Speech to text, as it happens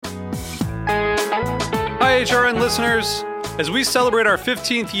HRN listeners. As we celebrate our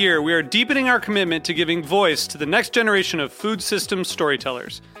 15th year, we are deepening our commitment to giving voice to the next generation of food systems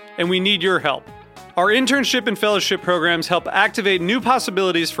storytellers, and we need your help. Our internship and fellowship programs help activate new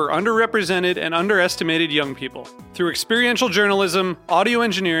possibilities for underrepresented and underestimated young people through experiential journalism, audio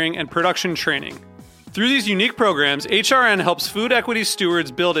engineering, and production training. Through these unique programs, HRN helps food equity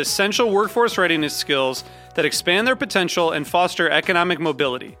stewards build essential workforce readiness skills that expand their potential and foster economic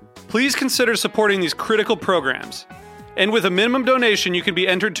mobility. Please consider supporting these critical programs. And with a minimum donation, you can be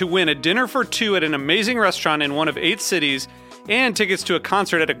entered to win a dinner for two at an amazing restaurant in one of 8 cities and tickets to a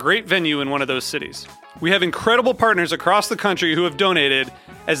concert at a great venue in one of those cities. We have incredible partners across the country who have donated,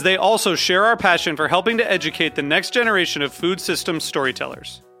 as they also share our passion for helping to educate the next generation of food systems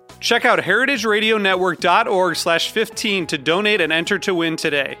storytellers. Check out heritageradionetwork.org/15 to donate and enter to win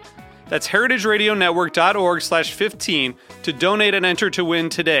today. That's heritageradionetwork.org/15 to donate and enter to win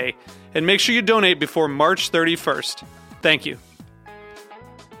today. And make sure you donate before March 31st. Thank you.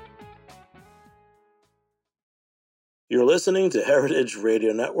 You're listening to Heritage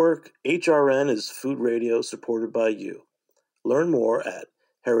Radio Network. HRN is food radio supported by you. Learn more at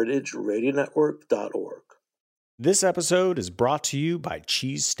heritageradionetwork.org. This episode is brought to you by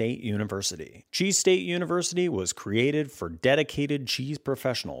Cheese State University. Cheese State University was created for dedicated cheese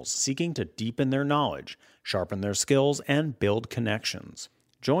professionals seeking to deepen their knowledge, sharpen their skills, and build connections.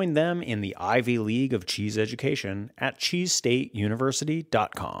 Join them in the Ivy League of cheese education at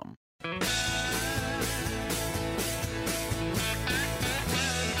cheesestateuniversity.com.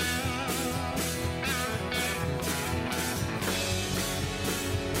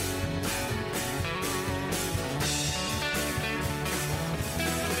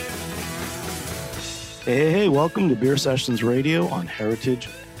 Hey, welcome to Beer Sessions Radio on Heritage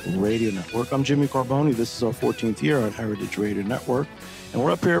Radio Network. I'm Jimmy Carboni. This is our 14th year on Heritage Radio Network, and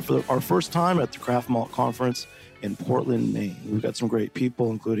we're up here for our first time at the Craft Malt Conference in Portland, Maine. We've got some great people,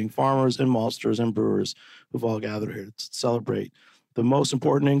 including farmers and maltsters and brewers who've all gathered here to celebrate the most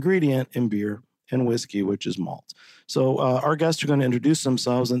important ingredient in beer and whiskey, which is malt. So our guests are going to introduce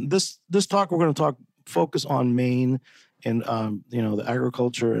themselves, and this talk we're going to focus on Maine and the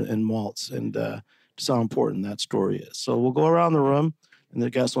agriculture and malts and just how important that story is. So we'll go around the room, and the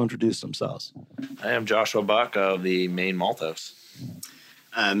guests will introduce themselves. I am Joshua Buck of the Maine Malt House.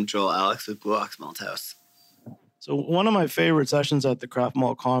 I'm Joel Alex with Blue Ox Malt House. So one of my favorite sessions at the Craft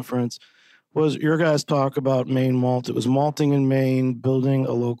Malt Conference was your guys' talk about Maine malt. It was malting in Maine, building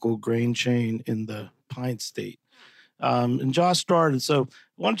a local grain chain in the Pine State. And Josh started. So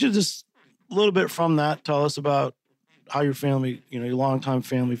why don't you just a little bit from that tell us about how your family, your longtime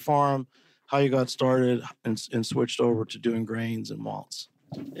family farm, how you got started and switched over to doing grains and malts.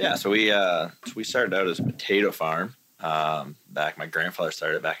 Yeah, so we started out as a potato farm. My grandfather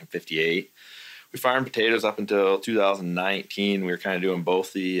started back in '58. We farmed potatoes up until 2019. We were kind of doing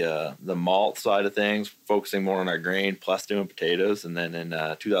both the malt side of things, focusing more on our grain, plus doing potatoes. And then in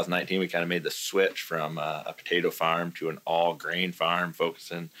 2019, we kind of made the switch from a potato farm to an all grain farm,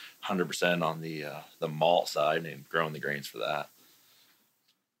 focusing 100% on the malt side and growing the grains for that.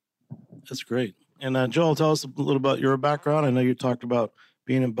 That's great. And Joel, tell us a little about your background. I know you talked about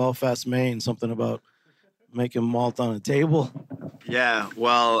being in Belfast, Maine, something about making malt on a table. Yeah,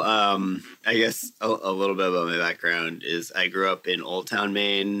 well, I guess a little bit about my background is I grew up in Old Town,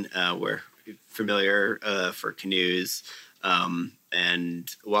 Maine, where familiar for canoes.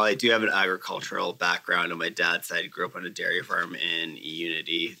 And while I do have an agricultural background on my dad's side, I grew up on a dairy farm in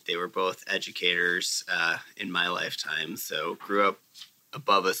Unity. They were both educators in my lifetime, so grew up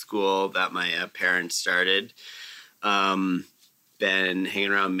above a school that my parents started. Been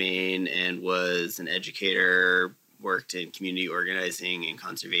hanging around Maine and was an educator, worked in community organizing and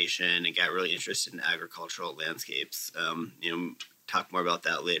conservation, and got really interested in agricultural landscapes. Talk more about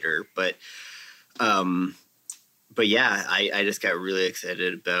that later. But yeah, I just got really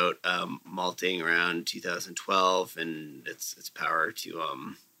excited about malting around 2012 and its power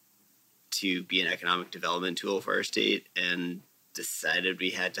to be an economic development tool for our state, and decided we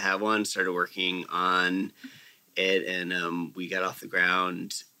had to have one. Started working on it, and we got off the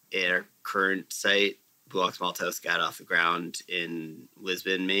ground at our current site. Blue Ox Malt House got off the ground in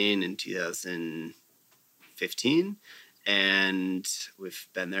Lisbon, Maine in 2015, and we've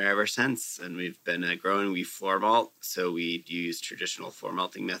been there ever since. And we've been growing. We floor malt, so we use traditional floor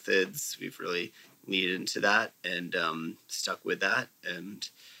malting methods. We've really leaned into that and stuck with that. And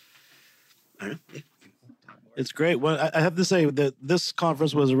I don't know. Yeah. It's great. Well, I have to say that this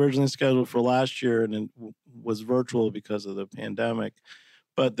conference was originally scheduled for last year and it was virtual because of the pandemic.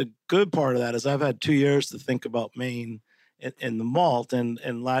 But the good part of that is I've had 2 years to think about Maine in the malt.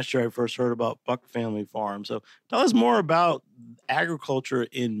 And last year I first heard about Buck Family Farm. So tell us more about agriculture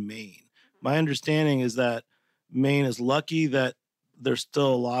in Maine. My understanding is that Maine is lucky that there's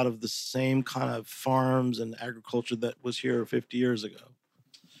still a lot of the same kind of farms and agriculture that was here 50 years ago.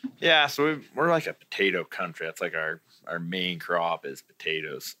 Yeah, so we're like a potato country. That's like our main crop is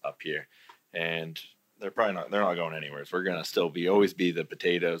potatoes up here, and they're not going anywhere. So we're gonna still always be the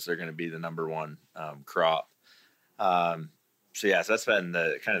potatoes. They're gonna be the number one crop. So that's been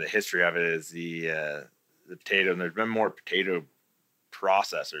the kind of the history of it is the potato. And there's been more potato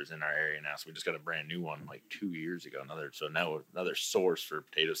processors in our area now. So we just got a brand new one like 2 years ago. Another source for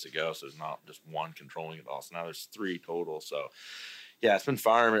potatoes to go. So there's not just one controlling it all. So now there's 3 total. So yeah, it's been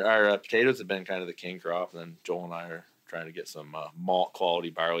farming. Our potatoes have been kind of the king crop. And then Joel and I are trying to get some malt quality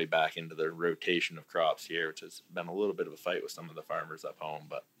barley back into the rotation of crops here, which has been a little bit of a fight with some of the farmers up home.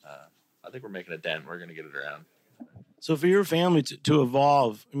 But I think we're making a dent. We're going to get it around. So for your family to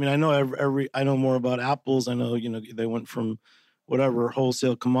evolve, I mean, I know I know more about apples. I know, they went from whatever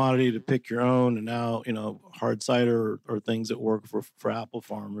wholesale commodity to pick your own, and now, hard cider or things that work for apple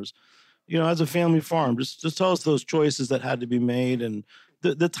farmers. As a family farm, just tell us those choices that had to be made and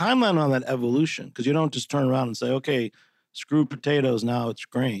the timeline on that evolution, because you don't just turn around and say, okay, screw potatoes, now it's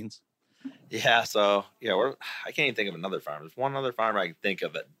grains. Yeah, so I can't even think of another farm. There's one other farm I can think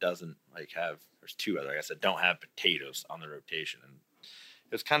of that doesn't have. There's 2 other, I guess, that don't have potatoes on the rotation, and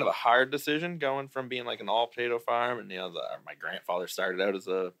it was kind of a hard decision going from being like an all potato farm, and my grandfather started out as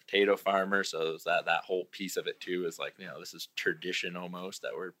a potato farmer, so it was that whole piece of it too is like this is tradition almost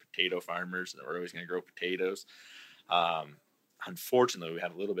that we're potato farmers and that we're always going to grow potatoes. Unfortunately, we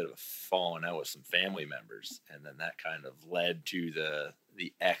had a little bit of a falling out with some family members, and then that kind of led to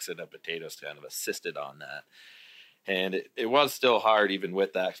the exit of potatoes, kind of assisted on that. And it was still hard even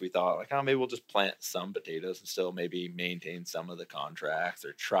with that, because we thought like, maybe we'll just plant some potatoes and still maybe maintain some of the contracts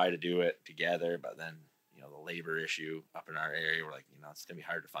or try to do it together. But then, the labor issue up in our area, we're like, it's going to be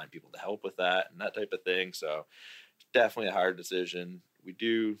hard to find people to help with that and that type of thing. So it's definitely a hard decision.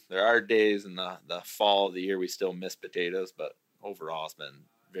 There are days in the fall of the year we still miss potatoes, but overall it's been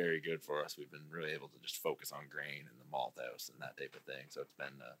very good for us. We've been really able to just focus on grain and the malt house and that type of thing. So it's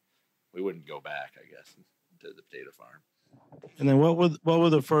been, we wouldn't go back, I guess, to the potato farm. And then what were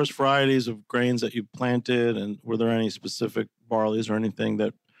the first varieties of grains that you planted, and were there any specific barleys or anything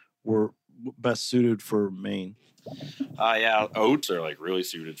that were best suited for Maine? Oats are like really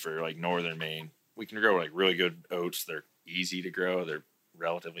suited for like northern Maine. We can grow like really good oats. They're easy to grow. They're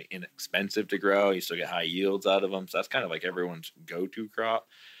relatively inexpensive to grow. You still get high yields out of them. So that's kind of like everyone's go-to crop.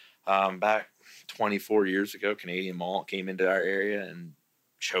 Back 24 years ago, Canadian Malt came into our area and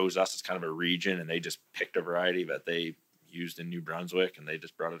chose us as kind of a region, and they just picked a variety that they used in New Brunswick, and they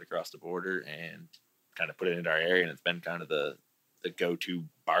just brought it across the border and kind of put it into our area, and it's been kind of the go-to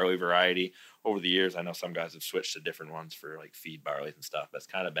barley variety over the years. I know some guys have switched to different ones for like feed barleys and stuff. That's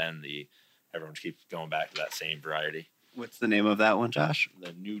kind of been everyone keeps going back to that same variety. What's the name of that one, Josh?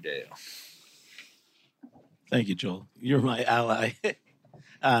 The New Dale. Thank you, Joel. You're my ally.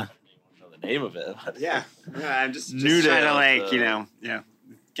 I don't know the name of it. Yeah, I'm just trying to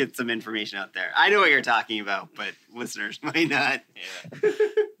get some information out there. I know what you're talking about, but listeners might not.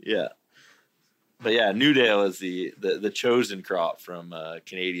 Yeah. But yeah, New Dale is the chosen crop from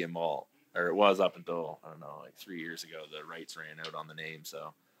Canadian Malt, or it was up until, I don't know, like 3 years ago. The rights ran out on the name,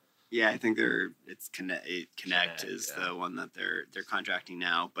 so. Yeah, I think it's Connect is the one that they're contracting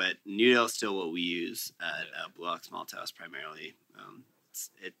now, but New Dale is still what we use at Blue Ox Malt House primarily.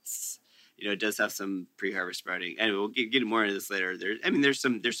 It's it does have some pre-harvest sprouting. Anyway, we'll get more into this later. There's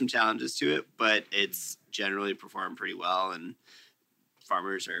some challenges to it, but it's generally performed pretty well, and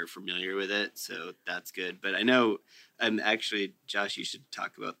farmers are familiar with it, so that's good. But I know, actually, Josh, you should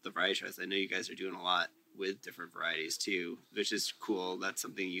talk about the variety trials. I know you guys are doing a lot with different varieties too, which is cool. That's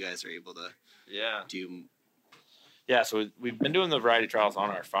something you guys are able to do. Yeah, so we've been doing the variety trials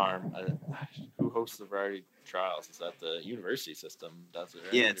on our farm. Who hosts the variety trials? Is that the university system does it?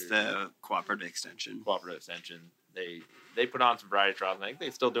 Right? Yeah, it's the cooperative extension. They put on some variety trials. I think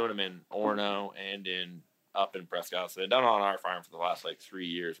they're still doing them in Orono and up in Prescott. So they've done it on our farm for the last 3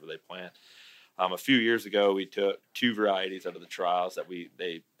 years where they plant. A few years ago, we took 2 varieties out of the trials that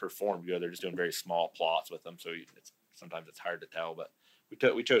they performed good. They're just doing very small plots with them, so sometimes it's hard to tell. But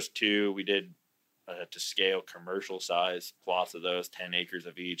we chose 2. We did to scale commercial size plots of those, 10 acres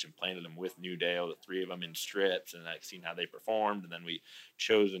of each, and planted them with New Dale, the 3 of them in strips, and I've seen how they performed. And then we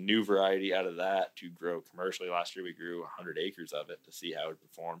chose a new variety out of that to grow commercially. Last year, we grew 100 acres of it to see how it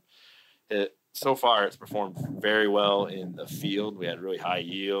performed. So far, it's performed very well in the field. We had really high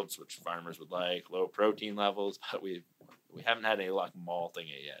yields, which farmers would like, low protein levels, but we We haven't had any luck malting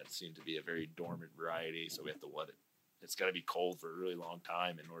it yet. It seems to be a very dormant variety, so we have to let it. It's got to be cold for a really long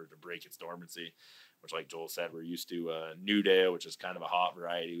time in order to break its dormancy, which, like Joel said, we're used to New Dale, which is kind of a hot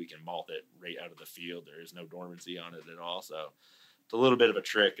variety. We can malt it right out of the field. There is no dormancy on it at all, so it's a little bit of a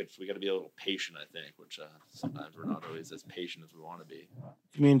trick. We got to be a little patient, I think, which sometimes we're not always as patient as we want to be.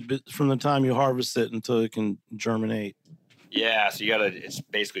 You mean from the time you harvest it until it can germinate? Yeah, so it's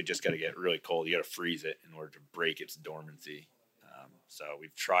basically just got to get really cold. You got to freeze it in order to break its dormancy. So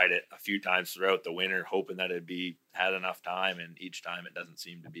we've tried it a few times throughout the winter, hoping that had enough time, and each time it doesn't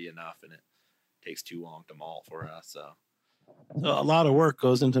seem to be enough, and it takes too long to malt for us. So a lot of work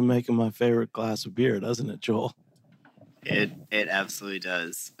goes into making my favorite glass of beer, doesn't it, Joel? It absolutely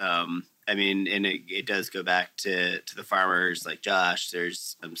does. I mean, and it does go back to the farmers like Josh.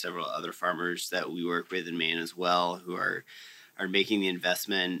 There's several other farmers that we work with in Maine as well who are making the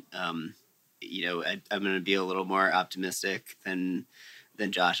investment. You know, I'm going to be a little more optimistic than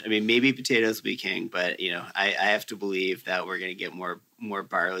Josh. I mean, maybe potatoes will be king, but you know, I have to believe that we're going to get more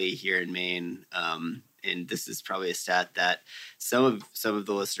barley here in Maine. And this is probably a stat that some of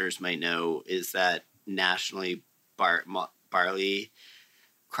the listeners might know, is that nationally barley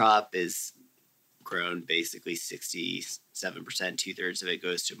crop is grown basically 67%, 2/3 of it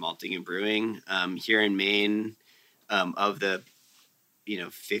goes to malting and brewing. Here in Maine, of the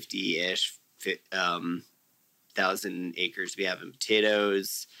 50-ish thousand acres we have in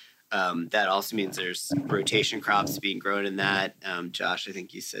potatoes, that also means there's rotation crops being grown in that. Josh, I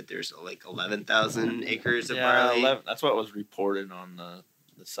think you said there's like 11,000 acres of barley. 11, that's what was reported on the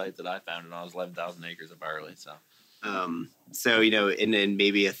site that I found it on. It was 11,000 acres of barley. So, you know, and then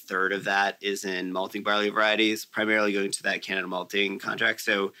maybe a third of that is in malting barley varieties, primarily going to that Canada malting contract.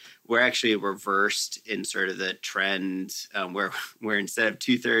 So we're actually reversed in sort of the trend, where instead of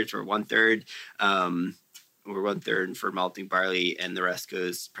 2/3, we're 1/3. We're 1/3 for malting barley, and the rest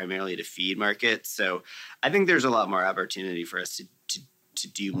goes primarily to feed markets. So I think there's a lot more opportunity for us to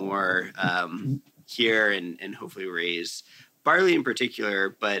do more here and hopefully raise barley in particular.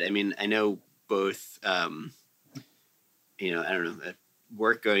 But I mean, I know both. I don't know,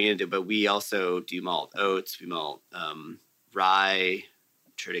 work going into, but we also do malt oats, we malt rye,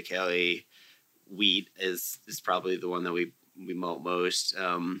 triticale, wheat is probably the one that we malt most.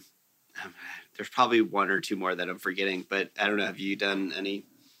 There's probably one or two more that I'm forgetting, but I don't know. Have you done any?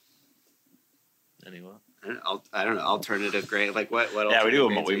 Any what? I don't know. Alternative grain, like what? Yeah, we do.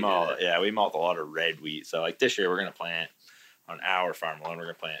 We malt a lot of red wheat. So like this year, we're gonna plant on our farm alone. We're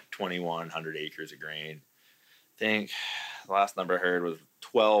gonna plant 2,100 acres of grain. I think the last number I heard was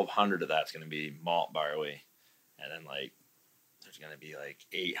 1,200 of that's going to be malt barley, and then like there's going to be like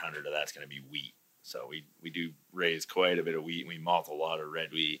 800 of that's going to be wheat. So we do raise quite a bit of wheat, and we malt a lot of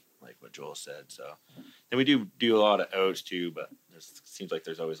red wheat, like what Joel said. So then we do a lot of oats too, but it seems like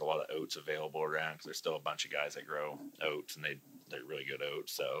there's always a lot of oats available around because there's still a bunch of guys that grow oats, and they're really good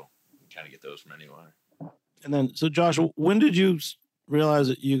oats. So you kind of get those from anywhere. And then, so Josh, when did you realize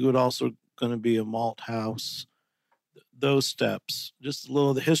that you would also going to be a malt house? Those steps, just a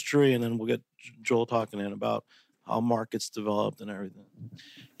little of the history, and then we'll get Joel talking in about how markets developed and everything.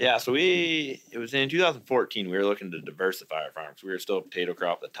 Yeah, so it was in 2014. We were looking to diversify our farms. We were still a potato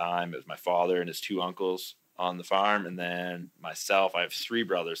crop at the time. It was my father and his two uncles on the farm, and then myself. I have three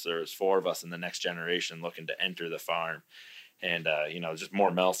brothers, so there was four of us in the next generation looking to enter the farm. And just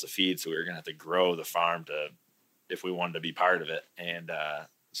more mouths to feed, so we were gonna have to grow the farm if we wanted to be part of it. And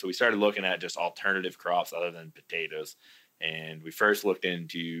so we started looking at just alternative crops other than potatoes. And we first looked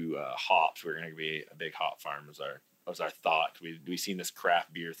into hops. We were going to be a big hop farm was our thought. We seen this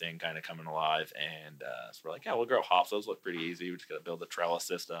craft beer thing kind of coming alive. And so we're like, yeah, we'll grow hops. Those look pretty easy. We just got to build a trellis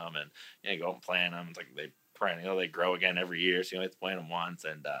system and go and plant them. It's like they grow again every year. So you only have to plant them once.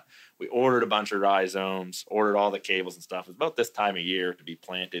 And we ordered a bunch of rhizomes, ordered all the cables and stuff. It was about this time of year to be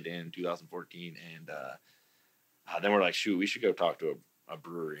planted in 2014. And then we're like, shoot, we should go talk to a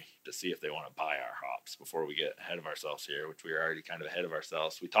brewery to see if they want to buy our hops before we get ahead of ourselves here, which we were already kind of ahead of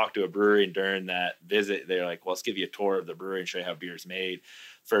ourselves. We talked to a brewery, and during that visit, they're like, well, let's give you a tour of the brewery and show you how beer's made.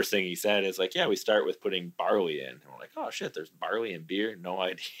 First thing he said is like, yeah, we start with putting barley in. And we're like, oh shit, there's barley in beer? No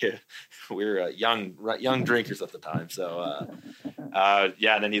idea. We were young drinkers at the time. So,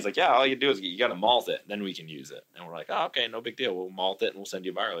 and then he's like, yeah, all you do is you got to malt it, then we can use it. And we're like, oh, okay, no big deal. We'll malt it and we'll send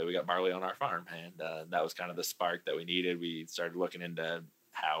you barley. We got barley on our farm. And that was kind of the spark that we needed. We started looking into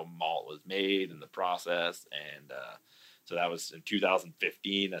how malt was made and the process. And so that was in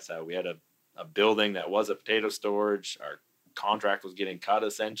 2015. That's how we had a building that was a potato storage. Our contract was getting cut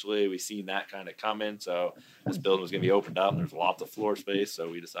essentially. We seen that kind of coming. So this building was going to be opened up and there's lots of floor space. So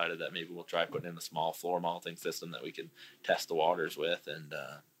we decided that maybe we'll try putting in a small floor malting system that we can test the waters with. And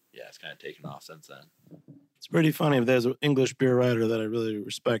it's kind of taken off since then. It's pretty funny. There's an English beer writer that I really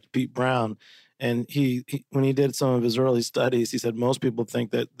respect, Pete Brown. And he when he did some of his early studies, he said most people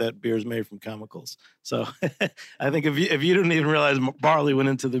think that beer is made from chemicals. So I think if you didn't even realize barley went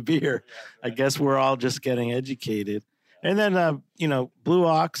into the beer, I guess we're all just getting educated. And then Blue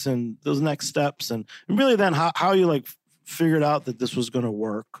Ox and those next steps, and really then how you like figured out that this was going to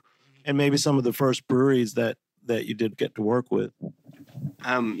work, and maybe some of the first breweries that you did get to work with.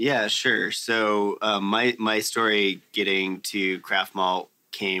 Yeah, sure. So my story getting to craft malt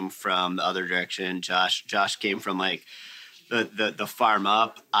came from the other direction. Josh came from like the farm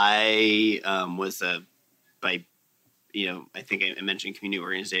up. I was I think I mentioned community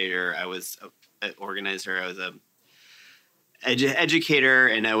organizer. I was an organizer. I was a educator,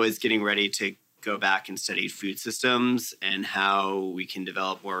 and I was getting ready to go back and study food systems and how we can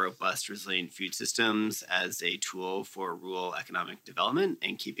develop more robust, resilient food systems as a tool for rural economic development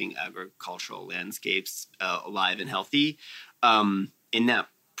and keeping agricultural landscapes alive and healthy. In that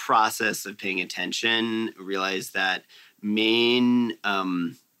process of paying attention, realized that Maine,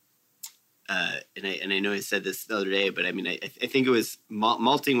 and I know I said this the other day, but I mean, I think it was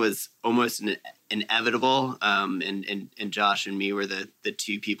malting was almost inevitable. And Josh and me were the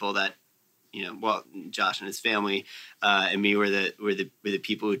two people that, Josh and his family, and me were the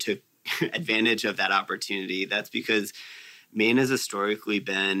people who took advantage of that opportunity. That's because Maine has historically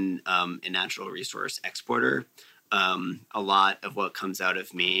been a natural resource exporter. A lot of what comes out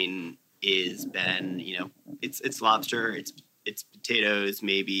of Maine is been, it's lobster, it's potatoes,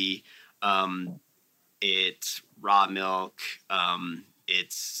 maybe, it's raw milk,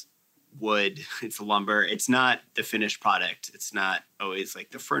 it's wood, it's lumber. It's not the finished product. It's not always like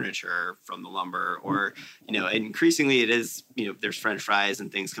the furniture from the lumber, or increasingly it is. There's French fries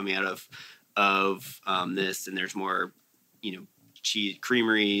and things coming out of this, and there's more cheese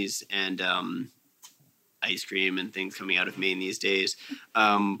creameries and ice cream and things coming out of Maine these days.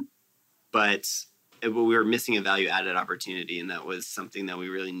 But we were missing a value added opportunity, and that was something that we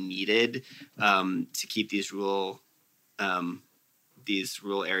really needed to keep these rural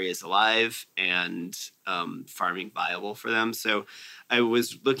areas alive and farming viable for them. So I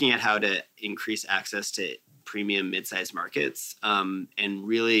was looking at how to increase access to premium mid-sized markets, and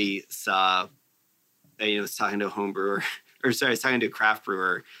really saw, I was talking to a home brewer, I was talking to a craft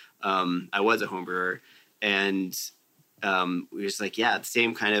brewer. I was a home brewer, and we were just like, the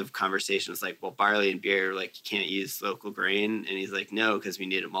same kind of conversation. It was like, well, barley and beer, like you can't use local grain. And he's like, no, because we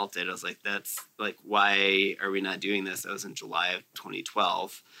need it malted. I was like, that's like, why are we not doing this? That was in July of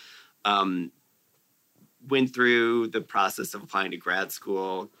 2012. Went through the process of applying to grad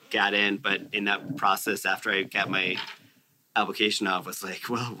school, got in, but in that process, after I got my application off, was like,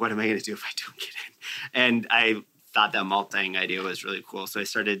 well, what am I going to do if I don't get in? And I thought that malting idea was really cool. So I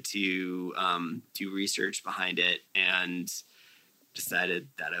started to do research behind it and decided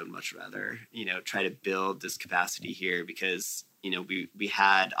that I would much rather, try to build this capacity here, because, we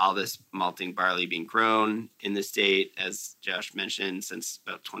had all this malting barley being grown in the state, as Josh mentioned, since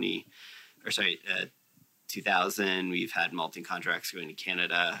about 2000. We've had malting contracts going to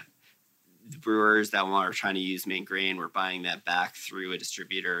Canada. The brewers that are trying to use Maine grain were buying that back through a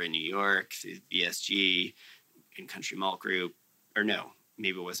distributor in New York, through BSG, in Country Malt Group, or no,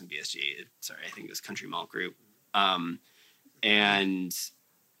 maybe it wasn't BSG. I think it was Country Malt Group. And,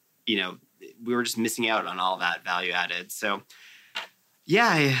 we were just missing out on all that value added. So,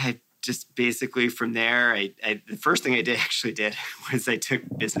 I just basically from there, the first thing I did was I took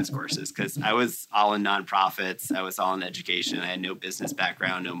business courses, because I was all in nonprofits. I was all in education. I had no business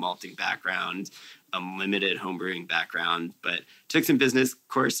background, no malting background, limited homebrewing background, but took some business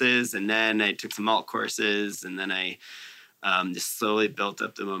courses, and then I took some malt courses, and then I just slowly built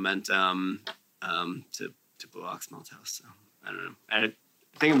up the momentum to Blue Ox Malt House. So I don't know. I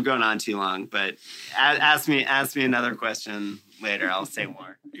think I'm going on too long, but ask me another question later. I'll say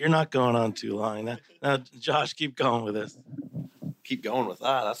more. You're not going on too long. Now, Josh, keep going with this. Keep going with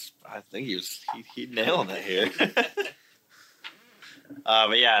that. I think he nailing it here.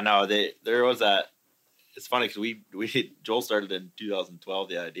 But there was that. It's funny because Joel started in 2012,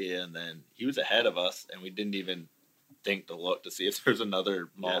 the idea, and then he was ahead of us, and we didn't even think to look to see if there's another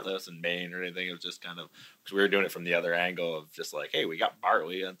malt house in Maine or anything. It was just kind of, because we were doing it from the other angle of just like, hey, we got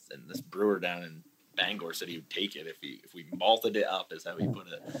barley, and this brewer down in Bangor said he would take it if we malted it up, is how he put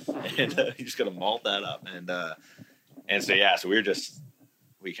it, and you just got to malt that up, so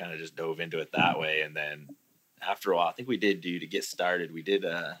we kind of just dove into it that way, and then after a while, I think we did to get started.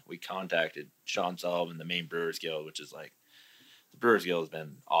 We contacted Sean Sullivan, the Maine Brewers Guild, which is like, the Brewers Guild has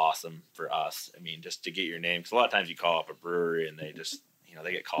been awesome for us. I mean, just to get your name, because a lot of times you call up a brewery and they just,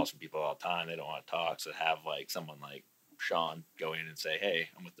 they get calls from people all the time. They don't want to talk. So have like someone like Sean go in and say, hey,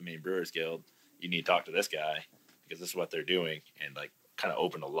 I'm with the Maine Brewers Guild. You need to talk to this guy because this is what they're doing. And like kind of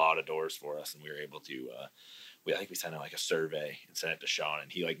opened a lot of doors for us. And we were able to, I think we sent out like a survey and sent it to Sean,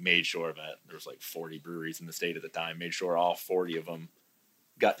 and he like made sure that there was like 40 breweries in the state at the time, made sure all 40 of them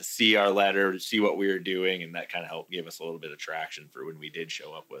got to see our letter, to see what we were doing. And that kind of helped give us a little bit of traction for when we did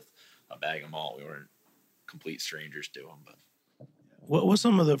show up with a bag of malt. We weren't complete strangers to them, but. What was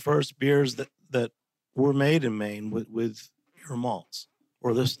some of the first beers that were made in Maine with your malts,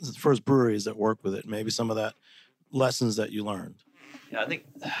 or the first breweries that work with it? Maybe some of that lessons that you learned. Yeah, I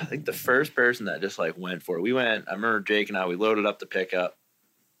think the first person that just like went for it. I remember Jake and I, we loaded up the pickup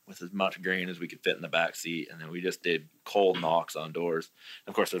with as much grain as we could fit in the back seat, and then we just did cold knocks on doors.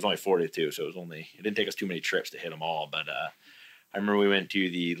 And of course, there was only 42, so it didn't take us too many trips to hit them all. But I remember we went to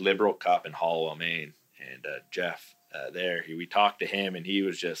the Liberal Cup in Hollowell, Maine, and Jeff. We talked to him, and he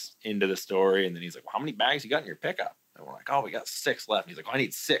was just into the story. And then he's like, well, how many bags you got in your pickup? And we're like, oh, we got 6 left. And he's like, well, I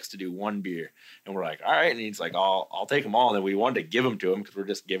need 6 to do 1 beer. And we're like, all right. And he's like, I'll take them all. And then we wanted to give them to him because we're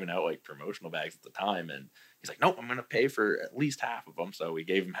just giving out like promotional bags at the time. And he's like, nope, I'm going to pay for at least half of them. So we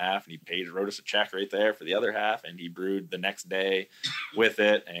gave him half, and he wrote us a check right there for the other half. And he brewed the next day with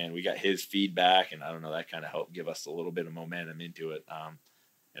it. And we got his feedback. And I don't know, that kind of helped give us a little bit of momentum into it.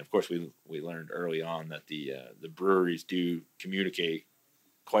 And of course, we learned early on that the breweries do communicate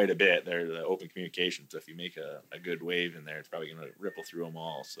quite a bit. They're the open communication. So if you make a good wave in there, it's probably going to ripple through them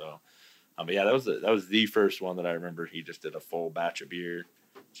all. So, but yeah, that was the first one that I remember. He just did a full batch of beer,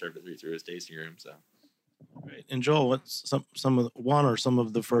 served it through his tasting room. So, right. And Joel, what's some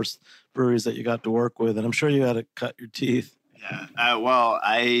of the first breweries that you got to work with? And I'm sure you had to cut your teeth. Yeah. Well,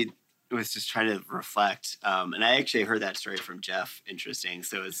 I was just trying to reflect, and I actually heard that story from Jeff. Interesting.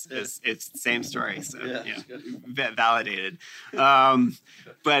 So it's the same story. So validated.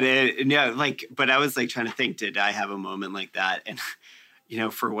 But I was like trying to think, did I have a moment like that? And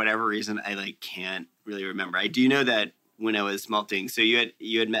for whatever reason, I can't really remember. I do know that when I was malting, so you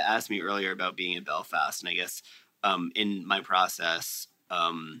had asked me earlier about being in Belfast, and I guess in my process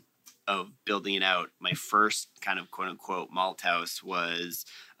of building it out, my first kind of quote unquote malt house was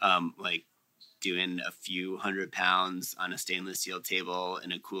doing a few 100 pounds on a stainless steel table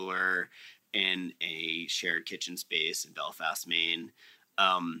in a cooler in a shared kitchen space in Belfast, Maine.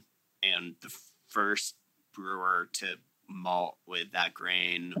 And the first brewer to malt with that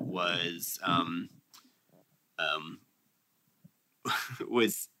grain was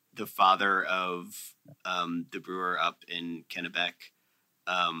was the father of the brewer up in Kennebec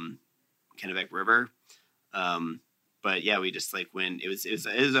River. But yeah, we just went. It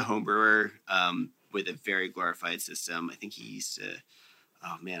was a home brewer with a very glorified system. I think he used to.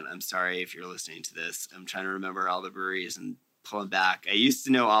 Oh man, I'm sorry if you're listening to this. I'm trying to remember all the breweries and pulling back. I used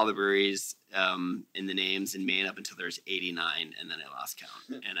to know all the breweries in the names in Maine up until there was 89, and then I lost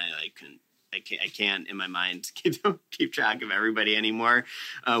count, and I can't in my mind keep track of everybody anymore.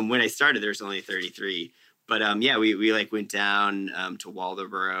 When I started, there was only 33. But we went down to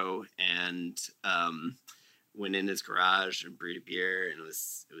Waldoboro and went in his garage and brewed a beer, and it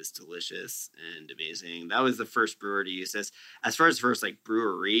was delicious and amazing. That was the first brewer to use this. As far as the first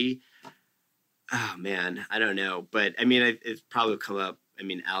brewery, oh man, I don't know, but I mean, it's probably come up. I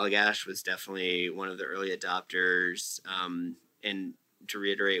mean, Allagash was definitely one of the early adopters. And to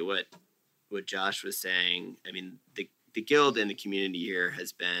reiterate what Josh was saying, I mean, the guild and the community here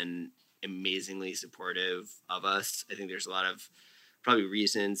has been amazingly supportive of us. I think there's a lot of probably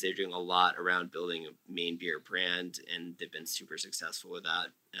reasons. They're doing a lot around building a Maine beer brand, and they've been super successful with that.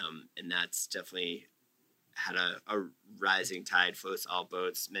 And that's definitely had a rising tide floats all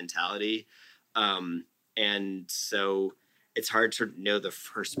boats mentality. And so it's hard to know the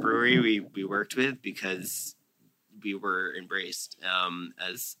first brewery we worked with because we were embraced,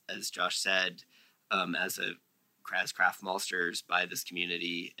 as Josh said, as craft maltsters by this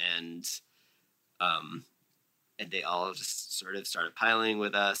community, and they all just sort of started piling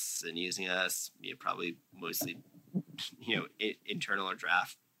with us and using us. Probably mostly, internal or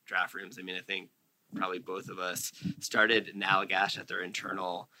draft rooms. I mean, I think probably both of us started in Allagash at their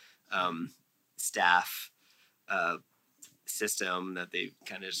internal staff system that they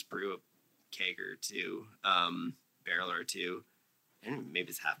kind of just brew a keg or two, barrel or two, and maybe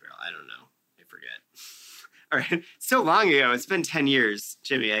it's half barrel. I don't know. I forget. or so long ago. It's been 10 years,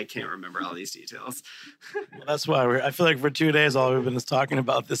 Jimmy. I can't remember all these details. Well, that's why I feel like for 2 days, all we've been is talking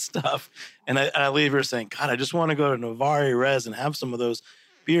about this stuff. And I leave here saying, God, I just want to go to Novari Res and have some of those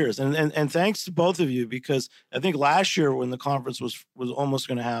beers. And thanks to both of you, because I think last year when the conference was almost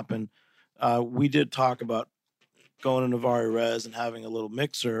going to happen, we did talk about going to Novari Res and having a little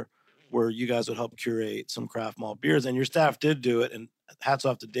mixer where you guys would help curate some craft malt beers. And your staff did do it. And hats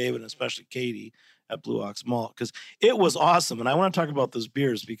off to David and especially Katie at Blue Ox Malt, because it was awesome. And I want to talk about those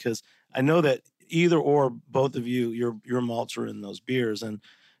beers because I know that either or both of you, your malts are in those beers. And,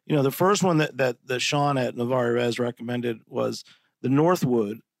 you know, the first one that Sean at Novari Res recommended was the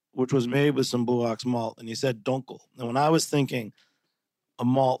Northwood, which was made with some Blue Ox Malt. And he said Dunkel. And when I was thinking a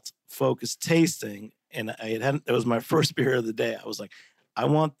malt focused tasting, and it was my first beer of the day, I was like, I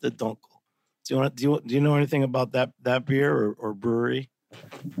want the Dunkel. Do you know anything about that beer or brewery?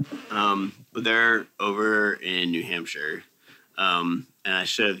 They're over in New Hampshire. And I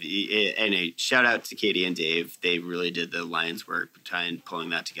should have, and a shout out to Katie and Dave. They really did the lion's work behind pulling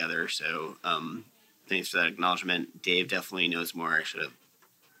that together. So, thanks for that acknowledgement. Dave definitely knows more. I should have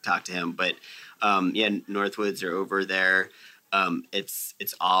talked to him, but, Northwoods are over there.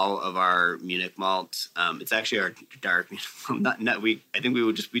 It's all of our Munich malt. It's actually our dark Munich malt. I think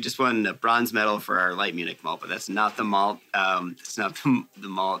we just won a bronze medal for our light Munich malt, but that's not the malt. It's not the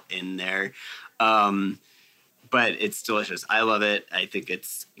malt in there. But it's delicious. I love it. I think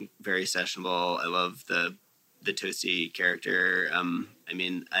it's very sessionable. I love the toasty character. I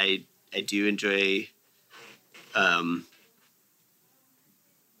mean, I do enjoy,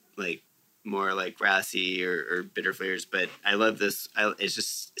 like more like grassy or bitter flavors, but I love this. It's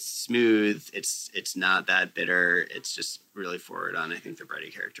just smooth. It's not that bitter. It's just really forward on, I think, the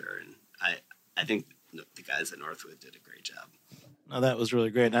bready character. And I think the guys at Northwood did a great job. No, that was really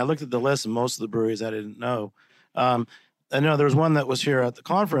great. And I looked at the list and most of the breweries I didn't know. I know there was one that was here at the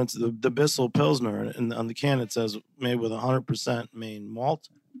conference, the Bissell Pilsner, and on the can it says made with 100% Maine malt.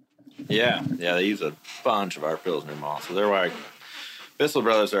 Yeah, they use a bunch of our Pilsner malt. So they're why Bissell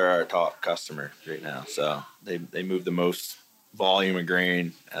Brothers are our top customer right now. So they move the most volume of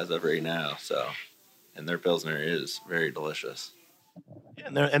grain as of right now. So, and their Pilsner is very delicious.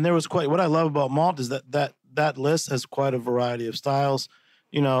 Yeah, and there was quite, what I love about malt is that list has quite a variety of styles,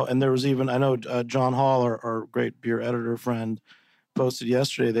 you know, and there was even, I know John Hall, our great beer editor friend, posted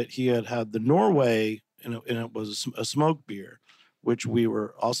yesterday that he had the Norway, and it was a smoked beer, which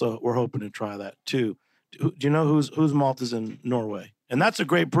we're hoping to try that too. Do you know whose malt is in Norway? And that's a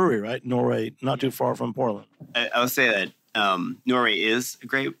great brewery, right? Norway, not too far from Portland. I would say that Norway is a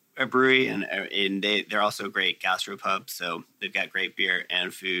great brewery, and they're also a great gastropub. So they've got great beer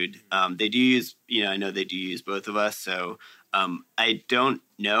and food. They do use, I know they do use both of us. So I don't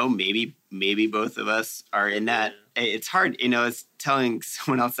know. Maybe both of us are in that. It's hard, it's telling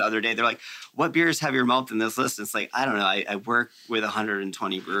someone else the other day, they're like, what beers have your malt in this list? And it's like, I don't know. I work with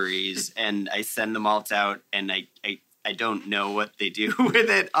 120 breweries and I send the malts out, and I don't know what they do with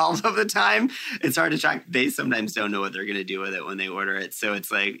it all of the time. It's hard to track. They sometimes don't know what they're going to do with it when they order it. So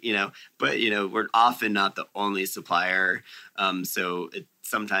it's like, but we're often not the only supplier. So it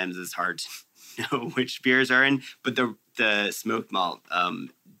sometimes it's hard to know which beers are in, but the smoked malt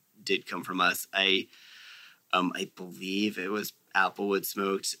did come from us. I believe it was Applewood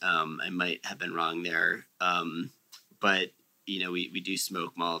smoked. I might have been wrong there. But we do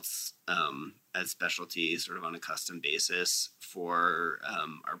smoke malts as specialties, sort of on a custom basis for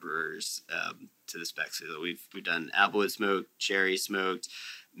our brewers to the specs. So we've done Applewood smoked, cherry smoked,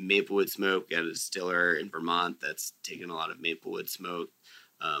 Maplewood smoked. We have a distiller in Vermont that's taken a lot of Maplewood smoke.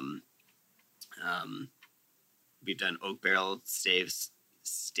 We've done oak barrel staves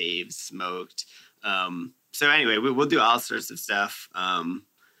smoked. So anyway, we'll do all sorts of stuff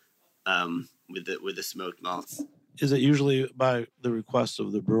with the smoked malts. Is it usually by the request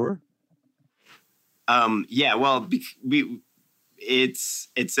of the brewer? Yeah, well, it's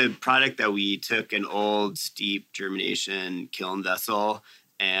a product that we took an old steep germination kiln vessel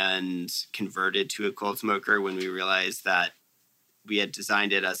and converted to a cold smoker when we realized that we had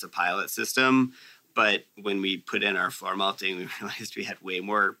designed it as a pilot system. But when we put in our floor malting, we realized we had way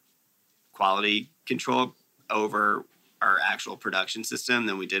more quality control over our actual production system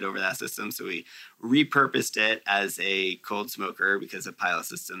than we did over that system. So we repurposed it as a cold smoker, because a pilot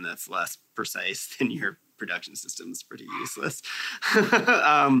system that's less precise than your production system is pretty useless.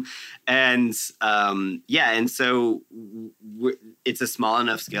 And so it's a small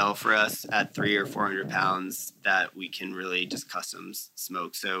enough scale for us at 300 or 400 pounds that we can really just custom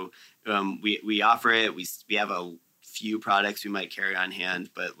smoke. So we offer it. We have a few products we might carry on hand,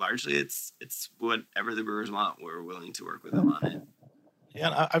 but largely it's whatever the brewers want. We're willing to work with them on it. Yeah,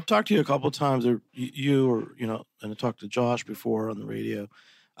 and I've talked to you a couple of times, or and I talked to Josh before on the radio.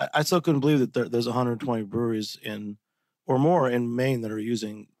 I still couldn't believe that there's 120 breweries or more in Maine that are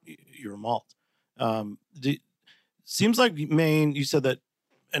using your malt. Seems like Maine. You said that.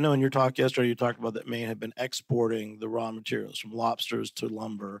 I know in your talk yesterday, you talked about that Maine had been exporting the raw materials from lobsters to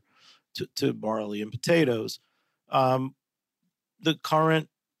lumber to barley and potatoes. The current,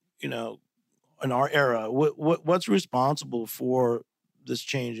 in our era, what's responsible for this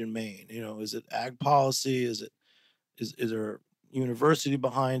change in Maine? Is it ag policy? Is there university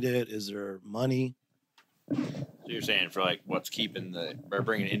behind it? Is there money? So you're saying for like what's keeping or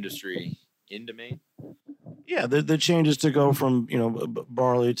bringing industry into Maine? Yeah, the changes to go from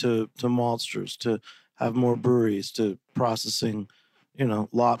barley to maltsters, to have more breweries, to processing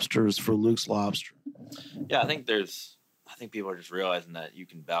lobsters for Luke's Lobster. Yeah, I think people are just realizing that you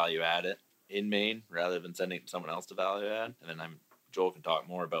can value add it in Maine rather than sending someone else to value add. And then Joel can talk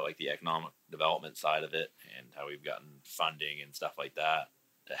more about like the economic development side of it and how we've gotten funding and stuff like that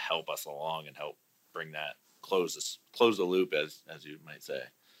to help us along and help bring that close the loop, as you might say.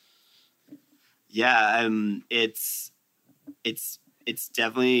 Yeah, it's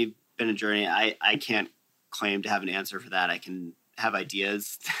definitely been a journey. I can't claim to have an answer for that. I can have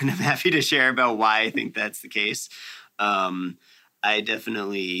ideas, and I'm happy to share about why I think that's the case. I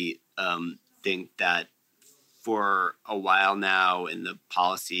definitely think that for a while now in the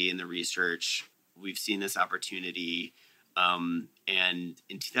policy and the research, we've seen this opportunity. And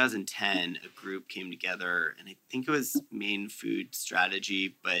in 2010, a group came together, and I think it was Maine Food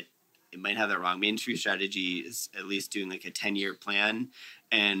Strategy, but it might have that wrong. Maine Food Strategy is at least doing like a 10-year plan,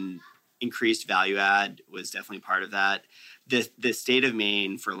 and increased value add was definitely part of that. The state of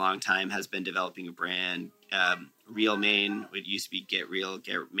Maine for a long time has been developing a brand, Real Maine. It used to be Get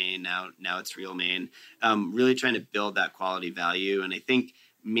Maine. Now it's Real Maine. Really trying to build that quality value. And I think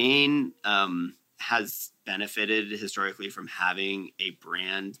Maine has benefited historically from having a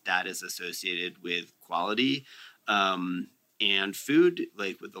brand that is associated with quality and food,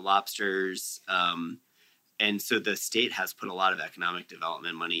 like with the lobsters. And so the state has put a lot of economic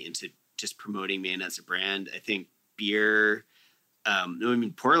development money into just promoting Maine as a brand. I think beer,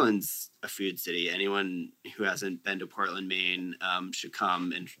 Portland's a food city. Anyone who hasn't been to Portland, Maine, should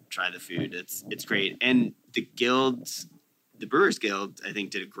come and try the food. It's great. And the Brewers Guild, I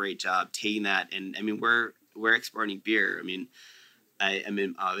think, did a great job taking that. And we're exporting beer.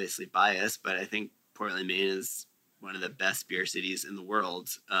 I'm obviously biased, but I think Portland, Maine is one of the best beer cities in the world.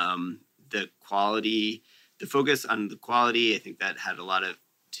 The quality, the focus on the quality, I think that had a lot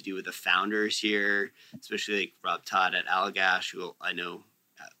to do with the founders here, especially like Rob Todd at Allagash, who I know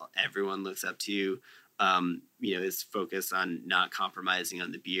everyone looks up to. His focus on not compromising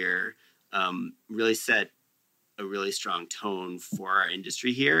on the beer really set a really strong tone for our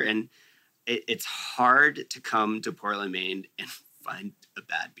industry here. And it's hard to come to Portland, Maine and find a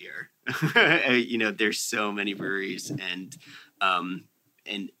bad beer. There's so many breweries, and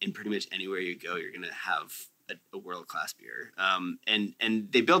pretty much anywhere you go, you're going to have a world-class beer.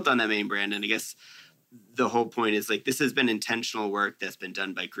 And they built on that Maine brand. And I guess the whole point is like, this has been intentional work that's been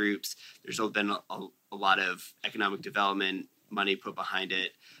done by groups. There's been a lot of economic development money put behind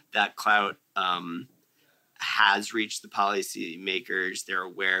it. That clout has reached the policy makers. They're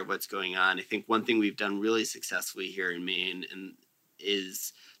aware of what's going on. I think one thing we've done really successfully here in Maine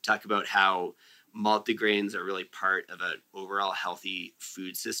is talk about how multigrains are really part of an overall healthy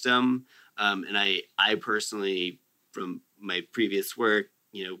food system. And I personally, from my previous work,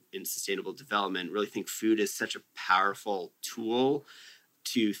 in sustainable development, really think food is such a powerful tool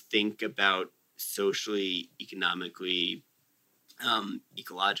to think about socially, economically,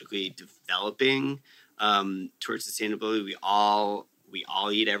 ecologically developing towards sustainability. We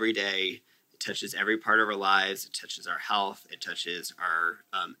all eat every day. It touches every part of our lives. It touches our health. It touches our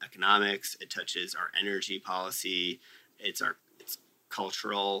economics. It touches our energy policy. It's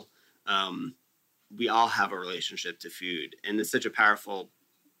cultural. We all have a relationship to food, and it's such a powerful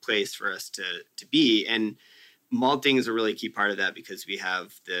place for us to be. And malting is a really key part of that because we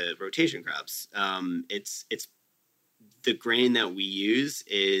have the rotation crops. It's the grain that we use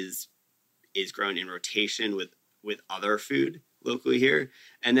is grown in rotation with other food locally here,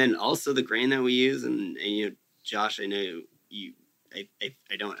 and then also the grain that we use. And Josh, I know you.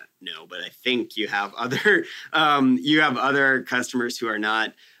 I don't know, but I think you have other customers who are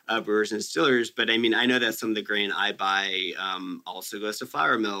not brewers and distillers. But I know that some of the grain I buy also goes to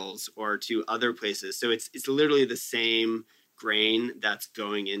flour mills or to other places. So it's literally the same grain that's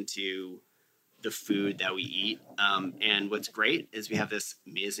going into the food that we eat. And what's great is we have this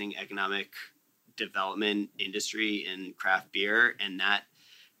amazing economic development industry in craft beer, and that,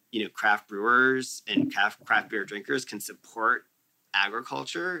 craft brewers and craft beer drinkers can support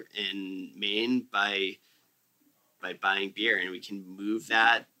agriculture in Maine by buying beer, and we can move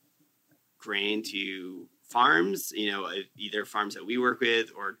that grain to farms, either farms that we work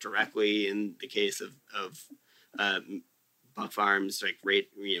with or directly in the case of Buck Farms, like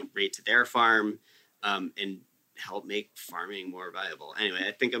rate to their farm, and help make farming more viable. Anyway,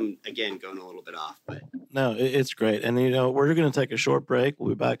 I think I'm, again, going a little bit off, but No, it's great. And, we're going to take a short break. We'll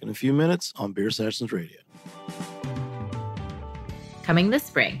be back in a few minutes on Beer Sessions Radio. Coming this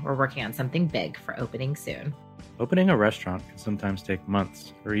spring, we're working on something big for opening soon. Opening a restaurant can sometimes take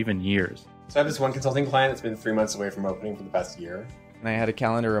months or even years. So I have this one consulting client that's been 3 months away from opening for the past year. And I had a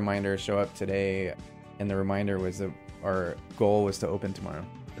calendar reminder show up today, and the reminder was that our goal was to open tomorrow.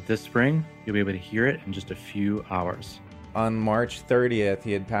 But this spring, you'll be able to hear it in just a few hours. On March 30th,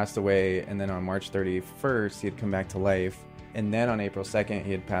 he had passed away, and then on March 31st, he had come back to life. And then on April 2nd,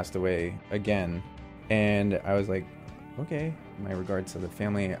 he had passed away again. And I was like, okay, my regards to the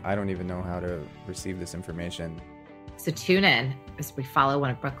family. I don't even know how to receive this information. So tune in as we follow one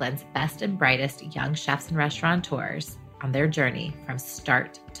of Brooklyn's best and brightest young chefs and restaurateurs on their journey from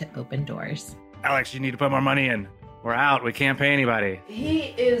start to open doors. Alex, you need to put more money in. We're out. We can't pay anybody.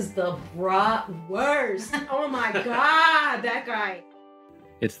 He is the worst. Oh my God, that guy.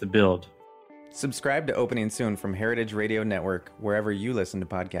 It's The Build. Subscribe to Opening Soon from Heritage Radio Network, wherever you listen to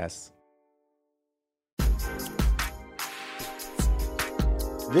podcasts.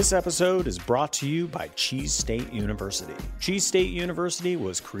 This episode is brought to you by Cheese State University. Cheese State University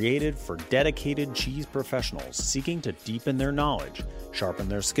was created for dedicated cheese professionals seeking to deepen their knowledge, sharpen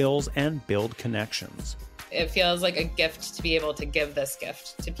their skills, and build connections. It feels like a gift to be able to give this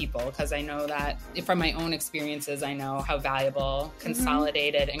gift to people, because I know that from my own experiences, I know how valuable,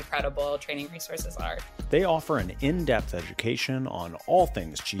 consolidated, incredible training resources are. They offer an in-depth education on all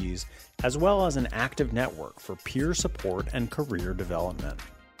things cheese, as well as an active network for peer support and career development.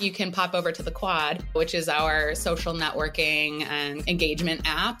 You can pop over to the Quad, which is our social networking and engagement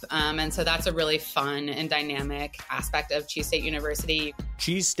app. And so that's a really fun and dynamic aspect of Cheese State University.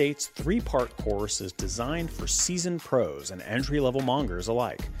 Cheese State's 3-part course is designed for seasoned pros and entry-level mongers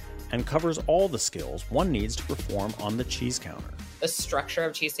alike, and covers all the skills one needs to perform on the cheese counter. The structure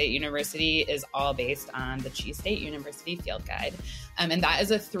of Cheese State University is all based on the Cheese State University Field Guide. And that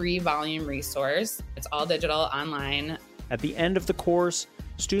is a 3-volume resource. It's all digital, online. At the end of the course,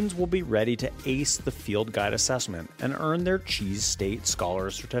 students will be ready to ace the field guide assessment and earn their Cheese State Scholar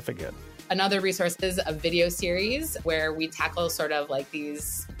Certificate. Another resource is a video series where we tackle sort of like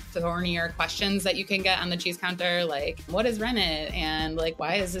these thornier questions that you can get on the cheese counter, like what is rennet, and like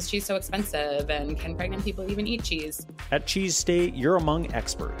why is this cheese so expensive, and can pregnant people even eat cheese? At Cheese State, you're among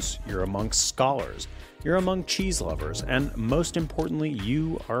experts, you're amongst scholars, you're among cheese lovers, and most importantly,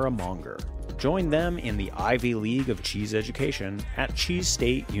 you are a monger. Join them in the Ivy League of cheese education at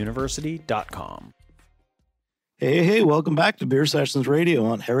cheesestateuniversity.com. Hey, welcome back to Beer Sessions Radio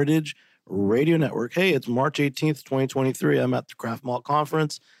on Heritage Radio Network. Hey, it's March 18th, 2023. I'm at the Craft Malt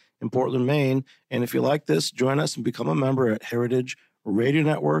Conference in Portland, Maine. And if you like this, join us and become a member at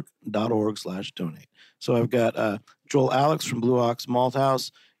heritageradionetwork.org/donate. So I've got Joel Alex from Blue Ox Malt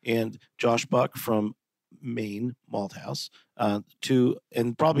House and Josh Buck from Maine Malt House, two,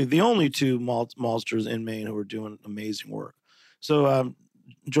 and probably the only two maltsters in Maine who are doing amazing work. So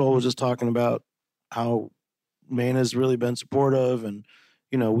Joel was just talking about how Maine has really been supportive, and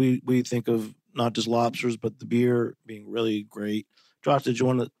we think of not just lobsters but the beer being really great. Josh, did you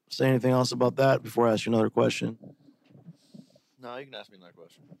want to say anything else about that before I ask you another question? No, you can ask me another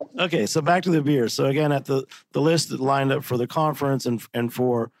question. Okay, so back to the beer. So again, at the list that lined up for the conference and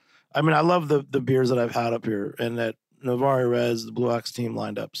for, I mean, I love the beers that I've had up here, and that Novari Reds, the Blue Ox team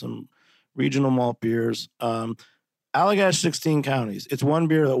lined up some regional malt beers. Allagash 16 Counties. It's one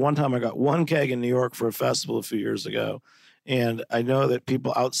beer that one time I got one keg in New York for a festival a few years ago. And I know that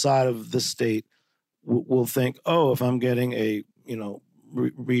people outside of this state will think, oh, if I'm getting a,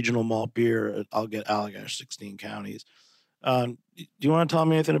 regional malt beer, I'll get Allagash 16 Counties. Do you want to tell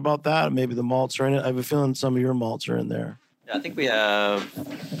me anything about that? Maybe the malts are in it. I have a feeling some of your malts are in there. Yeah, I think we have,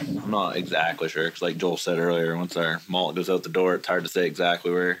 I'm not exactly sure, because like Joel said earlier, once our malt goes out the door, it's hard to say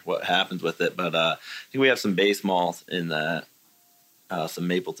exactly what happens with it. But I think we have some base malt in that, some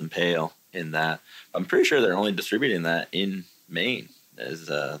Mapleton Pale in that. I'm pretty sure they're only distributing that in Maine. As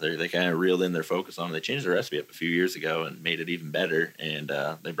they kind of reeled in their focus on it. They changed the recipe up a few years ago and made it even better, and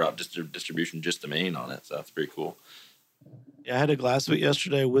they brought distribution just to Maine on it, so that's pretty cool. Yeah, I had a glass of it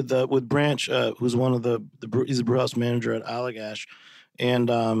yesterday with Branch, who's one of he's a brewhouse manager at Allagash, and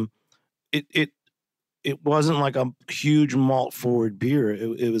it it it wasn't like a huge malt forward beer.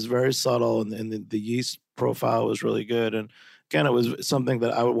 It was very subtle, and the yeast profile was really good. And again, it was something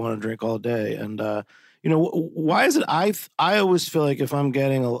that I would want to drink all day. And why is it? I always feel like if I'm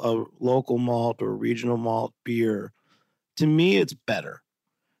getting a local malt or regional malt beer, to me it's better.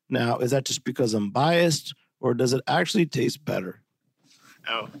 Now, is that just because I'm biased, or does it actually taste better?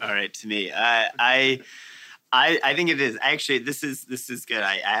 Oh, all right. To me, I think it is. Actually, this is good.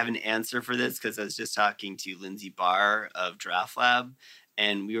 I have an answer for this because I was just talking to Lindsay Barr of Draft Lab,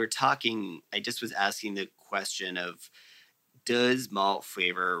 and we were talking. I just was asking the question of, does malt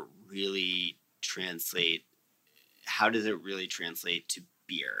flavor really translate? How does it really translate to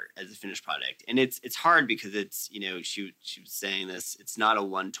beer as a finished product? And it's hard because it's, she was saying this. It's not a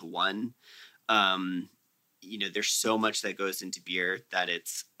 1-to-1. There's so much that goes into beer that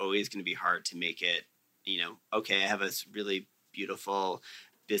it's always going to be hard to make it. Okay, I have this really beautiful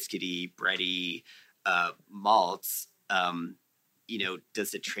biscuity, bready malts.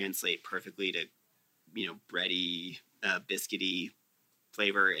 Does it translate perfectly to, bready, biscuity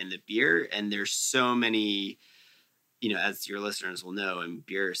flavor in the beer? And there's so many, as your listeners will know, and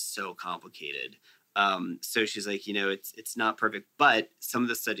beer is so complicated. So she's like, it's not perfect, but some of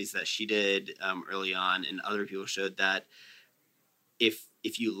the studies that she did early on and other people showed that if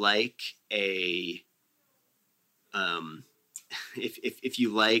you like if you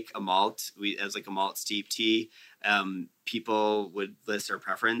like a malt, as like a malt steep tea, people would list their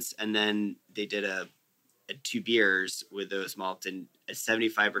preference, and then they did a 2 beers with those malts, and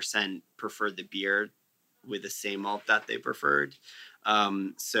 75% preferred the beer with the same malt that they preferred.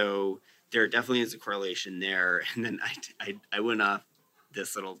 So there definitely is a correlation there. And then I went off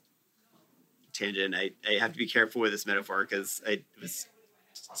this little tangent. I have to be careful with this metaphor because I was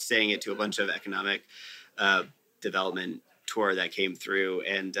saying it to a bunch of economic development tour that came through,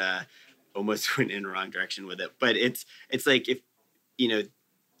 and almost went in the wrong direction with it. But it's like, if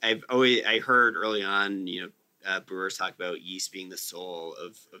I heard early on, brewers talk about yeast being the soul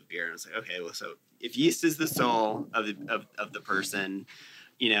of beer, and I was like, okay, well, so if yeast is the soul of the person,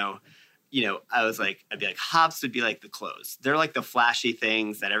 I was like, I'd be like, hops would be like the clothes. They're like the flashy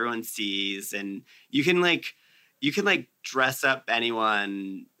things that everyone sees, and you can dress up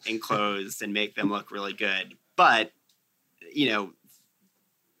anyone in clothes and make them look really good. But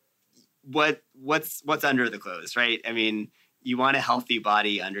what's under the clothes, right? I mean, you want a healthy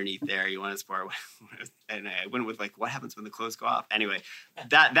body underneath there. You want to sport. And I went with like, what happens when the clothes go off? Anyway,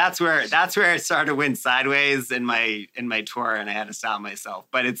 that's where it started to went sideways in my tour, and I had to stop myself.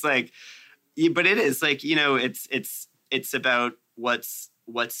 But it's like, but it is like, it's about what's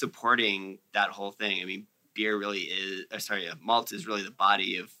supporting that whole thing. I mean, beer really is, malt is really the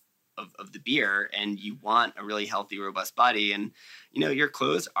body of the beer, and you want a really healthy, robust body. And, your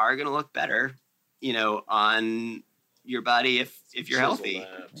clothes are going to look better, on your body if you're healthy.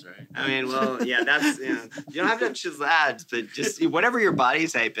 Abs, right? I mean, well, yeah, that's, you don't have to have chisel abs, but just whatever your body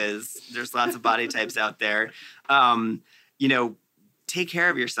type is, there's lots of body types out there. Take care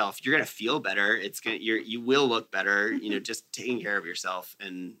of yourself. You're going to feel better. You will look better, just taking care of yourself.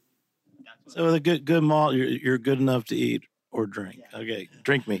 And so with a good malt, you're good enough to eat or drink. Yeah. Okay.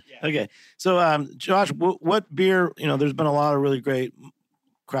 Drink me. Yeah. Okay. So, Josh, what beer, there's been a lot of really great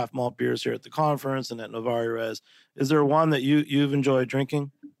craft malt beers here at the conference and at Novari Res. Is there one that you've enjoyed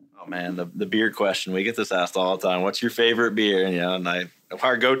drinking? Oh man, the beer question, we get this asked all the time. What's your favorite beer? And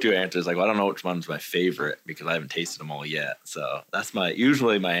our go-to answer is like, well, I don't know which one's my favorite because I haven't tasted them all yet. So that's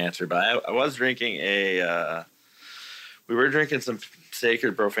usually my answer. But I was drinking we were drinking some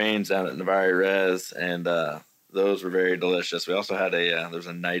Sacred Profanes down at Novari Res, and those were very delicious. We also had there's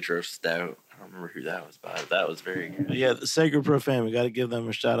a Nitro Stout. I don't remember who that was by, but that was very good. Yeah, the Sacred Profane, we got to give them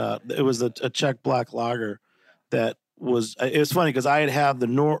a shout out. It was a Czech black lager that was, it was funny because I had the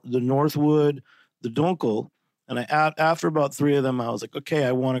Northwood, the Dunkel, and after about 3 of them, I was like, okay,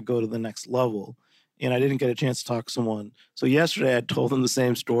 I want to go to the next level. And I didn't get a chance to talk to someone. So yesterday I told them the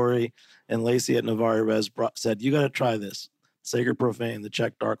same story, and Lacey at Novari Res said, you got to try this. Sacred Profane, the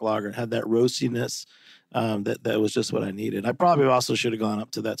Czech dark lager, and had that roastiness that was just what I needed. I probably also should have gone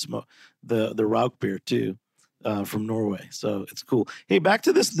up to that the Rauk beer too, from Norway. So it's cool. Hey, back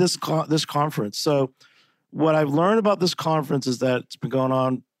to this conference. So what I've learned about this conference is that it's been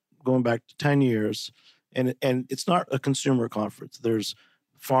going back to 10 years, and it's not a consumer conference. There's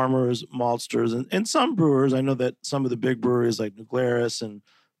farmers, maltsters, and some brewers. I know that some of the big breweries like Nuglaris and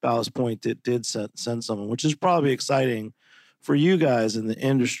Ballast Point did send someone, which is probably exciting for you guys in the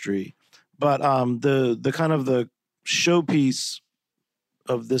industry. But the kind of the showpiece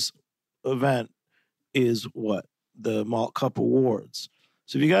of this event is what? The Malt Cup Awards.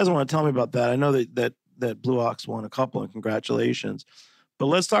 So if you guys want to tell me about that, I know that Blue Ox won a couple, and congratulations. But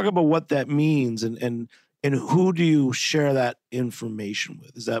let's talk about what that means and who do you share that information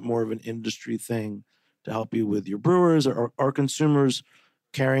with? Is that more of an industry thing to help you with your brewers, or are consumers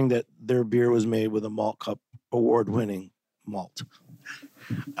caring that their beer was made with a Malt Cup award-winning malt?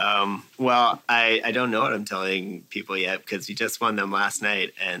 Well, I don't know what I'm telling people yet because we just won them last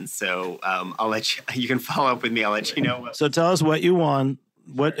night, and so I'll let you. You can follow up with me. I'll let you know. So tell us what you won,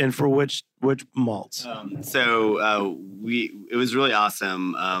 what and for which malts. It was really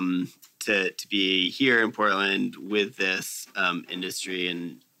awesome to be here in Portland with this industry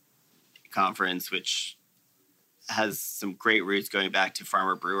and conference, which has some great roots going back to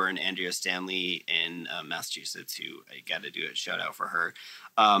farmer brewer and Andrea Stanley in Massachusetts, who I got to do a shout out for her.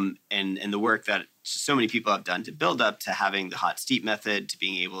 And the work that so many people have done to build up to having the hot steep method, to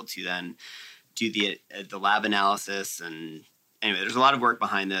being able to then do the lab analysis. And anyway, there's a lot of work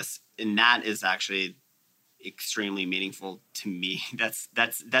behind this, and that is actually extremely meaningful to me. That's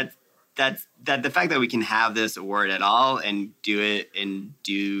the fact that we can have this award at all and do it and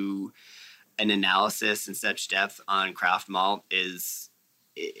do an analysis in such depth on craft malt is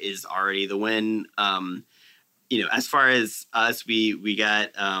already the win. As far as us, we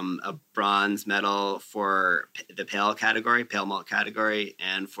got a bronze medal for the pale malt category,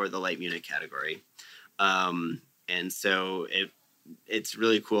 and for the light Munich category. And so it's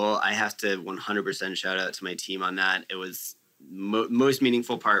really cool. I have to 100% shout out to my team on that. It was most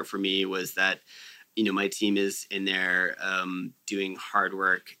meaningful part for me was that, my team is in there doing hard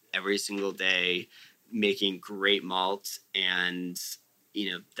work every single day, making great malt, and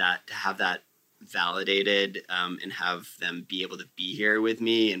that to have that validated and have them be able to be here with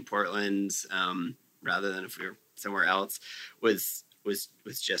me in Portland rather than if we were somewhere else was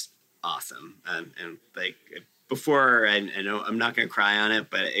just awesome. And like before, I know I'm not going to cry on it,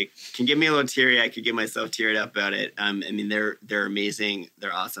 but it can get me a little teary. I could get myself teared up about it. I mean, they're amazing.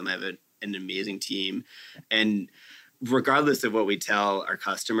 They're awesome. I have an amazing team, and regardless of what we tell our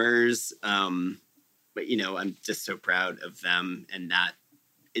customers, but I'm just so proud of them, and that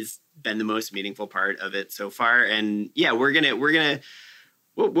has been the most meaningful part of it so far. And yeah,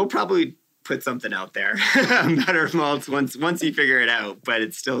 we'll probably put something out there better malts once you figure it out, but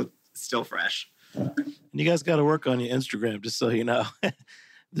it's still fresh. And you guys got to work on your Instagram, just so you know.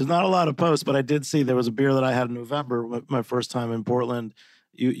 There's not a lot of posts, but I did see there was a beer that I had in November, my first time in Portland.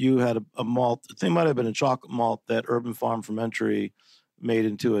 You had a malt, I think it might have been a chocolate malt that Urban Farm Fermentory made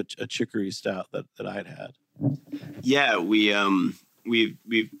into a chicory stout that I had. Yeah, we've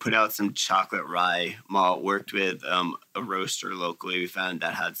put out some chocolate rye malt, worked with a roaster locally. We found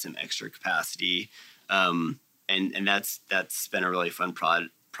that had some extra capacity, and that's been a really fun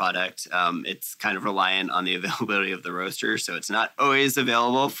product. It's kind of reliant on the availability of the roaster, so it's not always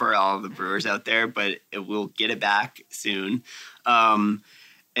available for all of the brewers out there, but it will get it back soon.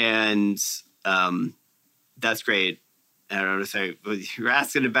 That's great. I don't know. Sorry, you were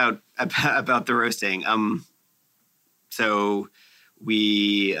asking about the roasting. So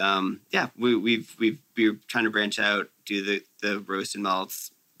we're trying to branch out, do the roasted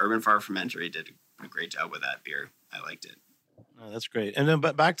malts. Urban Farm Fermentory did a great job with that beer. I liked it. Oh, that's great. And then,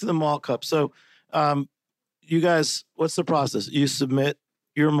 but back to the malt cup. So, you guys, what's the process? You submit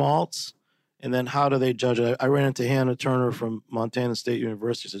your malts, and then how do they judge it? I ran into Hannah Turner from Montana State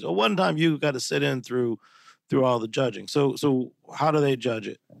University. Says, "Oh, one time you got to sit in through all the judging." So how do they judge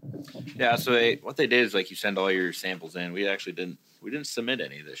it? Yeah. So what they did is, like, you send all your samples in. We actually didn't submit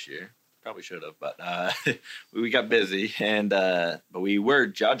any this year. Probably should have, but we got busy, and but we were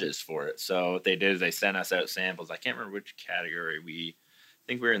judges for it. So what they did is they sent us out samples. I can't remember which category I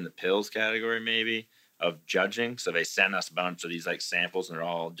think we were in the pills category maybe of judging. So they sent us a bunch of these like samples, and they're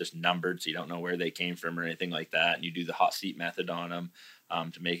all just numbered, so you don't know where they came from or anything like that. And you do the hot seat method on them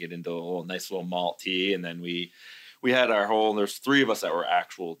to make it into a nice little malt tea. And then we had there's 3 of us that were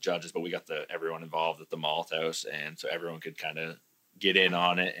actual judges, but we got everyone involved at the malt house, and so everyone could kind of get in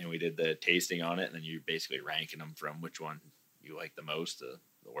on it, and we did the tasting on it, and then you're basically ranking them from which one you like the most to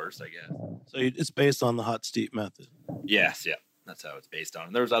the worst, I guess. So it's based on the hot steep method. Yes, yeah, that's how it's based on.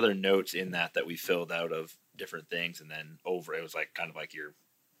 And there was other notes in that we filled out of different things, and then it was like kind of like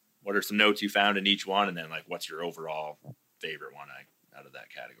what are some notes you found in each one, and then like what's your overall favorite one out of that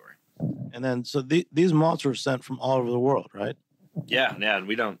category. And then so these malts were sent from all over the world, right? Yeah, and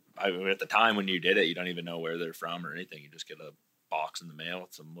we don't. At the time when you did it, you don't even know where they're from or anything. You just get a box in the mail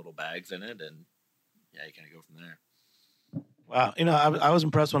with some little bags in it, and yeah, you kind of go from there. Wow. I was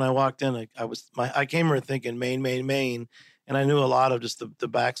impressed when I walked in. I came here thinking Maine, Maine, Maine, and I knew a lot of just the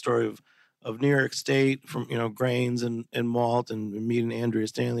backstory of New York State from, grains and malt and meeting Andrea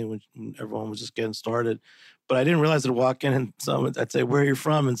Stanley when everyone was just getting started. But I didn't realize I'd walk in and I'd say, where are you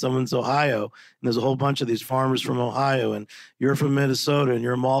from? And someone's Ohio. And there's a whole bunch of these farmers from Ohio, and you're from Minnesota and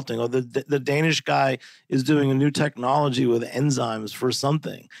you're malting. Oh, the Danish guy is doing a new technology with enzymes for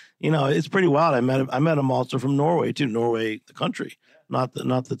something. It's pretty wild. I met a malter from Norway too. Norway, the country, not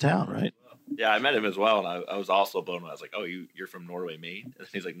the town, right? Yeah, I met him as well, and I was also blown away. I was like, "Oh, you're from Norway, Maine?" And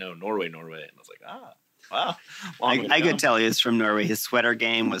he's like, "No, Norway." And I was like, "Ah, wow." I could tell he was from Norway. His sweater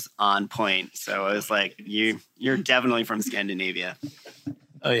game was on point. So I was like, "You're definitely from Scandinavia."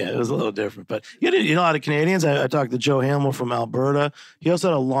 Oh yeah, it was a little different, but a lot of Canadians. I talked to Joe Hamill from Alberta. He also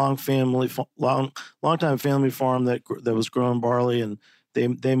had a long time family farm that was growing barley, and they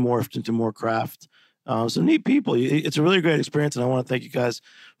morphed into more craft. So neat people. It's a really great experience, and I want to thank you guys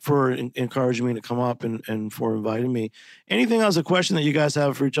for encouraging me to come up and for inviting me. Anything else? A question that you guys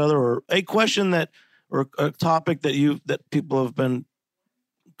have for each other, or a question or a topic that people have been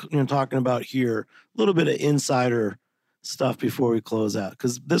talking about here? A little bit of insider stuff before we close out,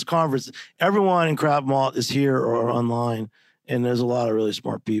 because this conference, everyone in Craft Malt is here or online, and there's a lot of really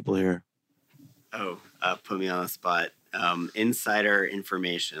smart people here. Oh, put me on the spot. Insider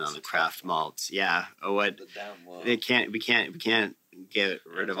information on the craft malts. Yeah. What we can't get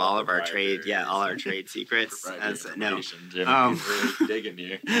rid of all of our trade. Yeah. All our trade secrets. No. Really digging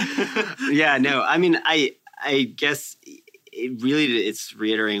here. Yeah. No, I mean, I guess it's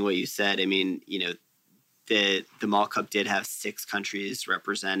reiterating what you said. I mean, the Malt Cup did have 6 countries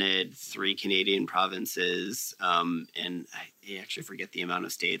represented, 3 Canadian provinces, and I actually forget the amount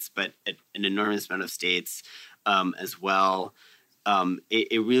of states, but an enormous amount of states as well.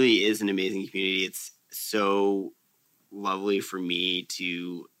 It really is an amazing community. It's so lovely for me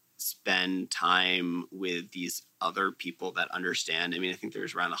to spend time with these other people that understand. I mean, I think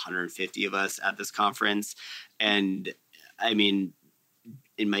there's around 150 of us at this conference, and I mean,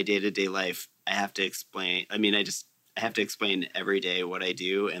 in my day-to-day life, I have to explain. I mean, I have to explain every day what I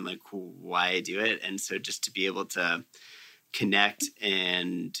do and like why I do it. And so just to be able to connect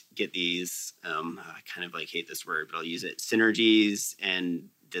and get these, I kind of like hate this word, but I'll use it, synergies and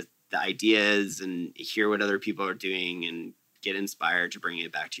the ideas, and hear what other people are doing and get inspired to bring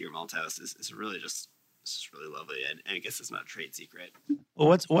it back to your malt house is really just, it's just really lovely. And I guess it's not a trade secret. Well,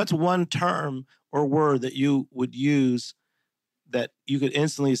 what's one term or word that you would use that you could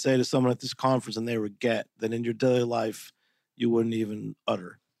instantly say to someone at this conference and they would get, that in your daily life you wouldn't even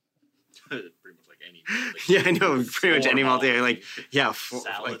utter? Pretty much like any. Yeah, I know. Pretty much any malt. Like, yeah,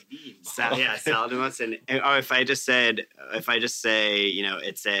 salad. Salad malts. And if I just say,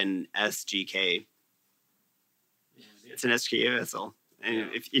 it's an SGK. It's an SGK vessel. And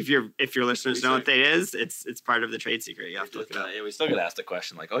if your listeners know what that is, it's part of the trade secret. You have to look it up. Yeah, we still get asked the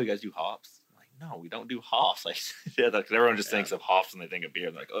question like, "Oh, you guys do hops?" No, we don't do hops. Like, everyone just thinks of hops when they think of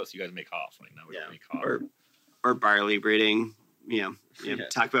beer. They're like, "Oh, so you guys make hops?" Like, no, we don't make hops. Or barley breeding.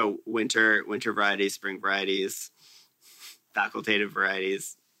 Talk about winter varieties, spring varieties, facultative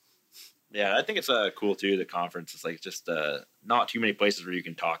varieties. Yeah, I think it's cool too. The conference is like just not too many places where you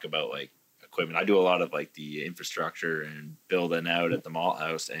can talk about like equipment. I do a lot of like the infrastructure and building out at the malt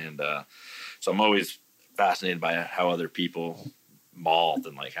house, and so I'm always fascinated by how other people malt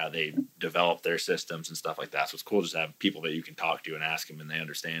and like how they develop their systems and stuff like that. So it's cool just to have people that you can talk to and ask them, and they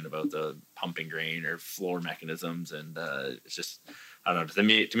understand about the pumping grain or floor mechanisms. And it's just, I don't know,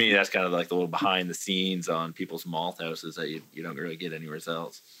 to me that's kind of like the little behind the scenes on people's malt houses that you don't really get anywhere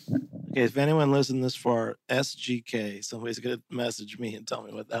else. Okay, if anyone listened this far, SGK, somebody's going to message me and tell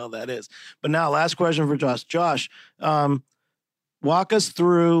me what the hell that is. But now, last question for Josh. Josh, walk us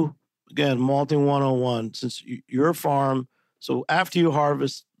through, again, malting 101, since you're a farm. So after you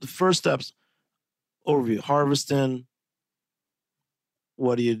harvest, the first steps, overview, harvesting,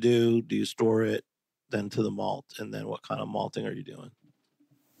 what do you do? Do you store it? Then to the malt, and then what kind of malting are you doing?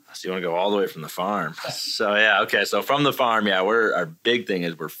 So you want to go all the way from the farm. So yeah, okay. So from the farm, yeah, our big thing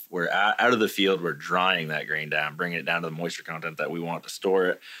is we're out of the field. We're drying that grain down, bringing it down to the moisture content that we want to store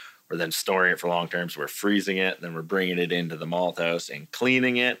it. We're then storing it for long term. So we're freezing it. Then we're bringing it into the malt house and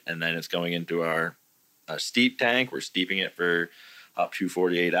cleaning it, and then it's going into our steep tank. We're steeping it for up to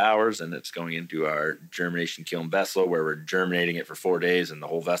 48 hours, and it's going into our germination kiln vessel where we're germinating it for 4 days, and the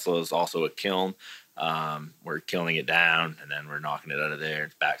whole vessel is also a kiln. We're kilning it down, and then we're knocking it out of there.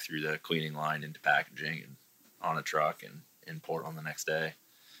 It's back through the cleaning line into packaging and on a truck and in port on the next day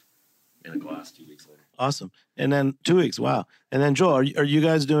in a glass 2 weeks later. Awesome. And then 2 weeks. Wow. And then Joel, are you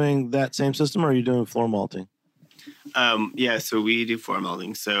guys doing that same system, or are you doing floor malting? Yeah, so we do floor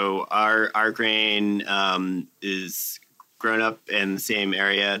malting. So our grain is grown up in the same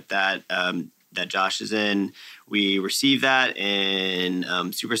area that that Josh is in. We receive that in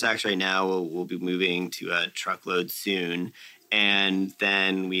super sacks right now. We'll be moving to a truckload soon. And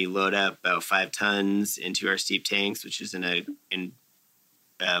then we load up about 5 tons into our steep tanks, which is in a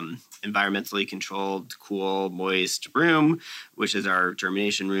environmentally controlled, cool, moist room, which is our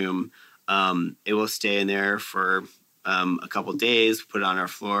germination room. It will stay in there for a couple days, put it on our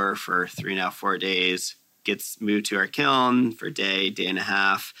floor for 3.5, 4 days, gets moved to our kiln for a day and a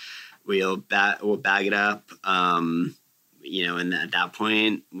half. We'll bag it up, and at that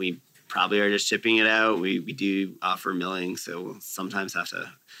point, we probably are just shipping it out. We do offer milling, so we'll sometimes have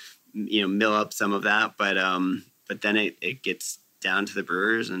to, mill up some of that, but then it gets down to the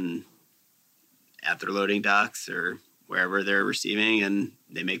brewers and at their loading docks or wherever they're receiving, and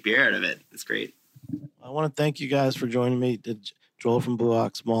they make beer out of it. It's great. I want to thank you guys for joining me, Joel from Blue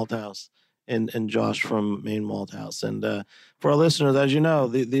Ox Malt House and Josh from Maine Malt House. And for our listeners, as you know,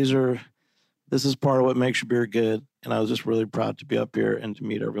 this is part of what makes your beer good. And I was just really proud to be up here and to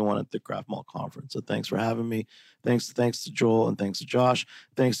meet everyone at the Craft Malt Conference. So thanks for having me. Thanks to Joel and thanks to Josh.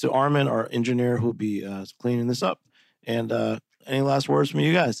 Thanks to Armin, our engineer, who'll be cleaning this up. And any last words from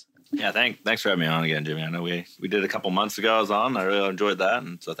you guys? Yeah, thanks for having me on again, Jimmy. I know we did a couple months ago. I was on. I really enjoyed that,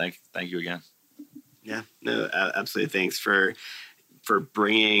 and so thank you again. Yeah, no, absolutely. Thanks for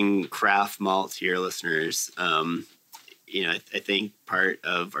bringing craft malt to your listeners. I think part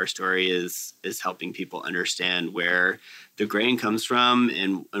of our story is helping people understand where the grain comes from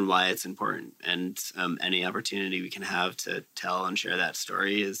and why it's important. And any opportunity we can have to tell and share that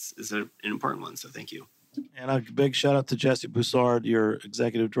story is an important one. So thank you. And a big shout out to Jesse Boussard, your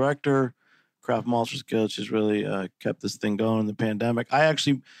executive director, Craft Maltsters Guild. She's really kept this thing going in the pandemic. I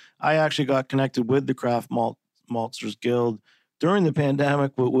actually got connected with the Craft Maltsters Guild during the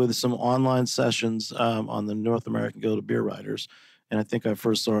pandemic with some online sessions on the North American Guild of Beer Writers. And I think I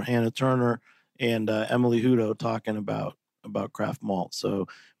first saw Hannah Turner and Emily Hudo talking about craft malt. So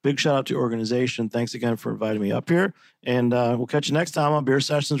big shout out to your organization. Thanks again for inviting me up here. And we'll catch you next time on Beer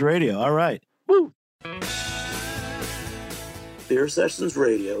Sessions Radio. All right. Woo! Beer Sessions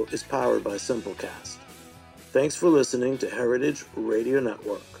Radio is powered by Simplecast. Thanks for listening to Heritage Radio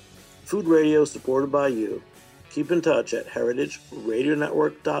Network. Food radio supported by you. Keep in touch at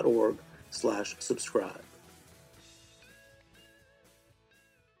heritageradionetwork.org/subscribe.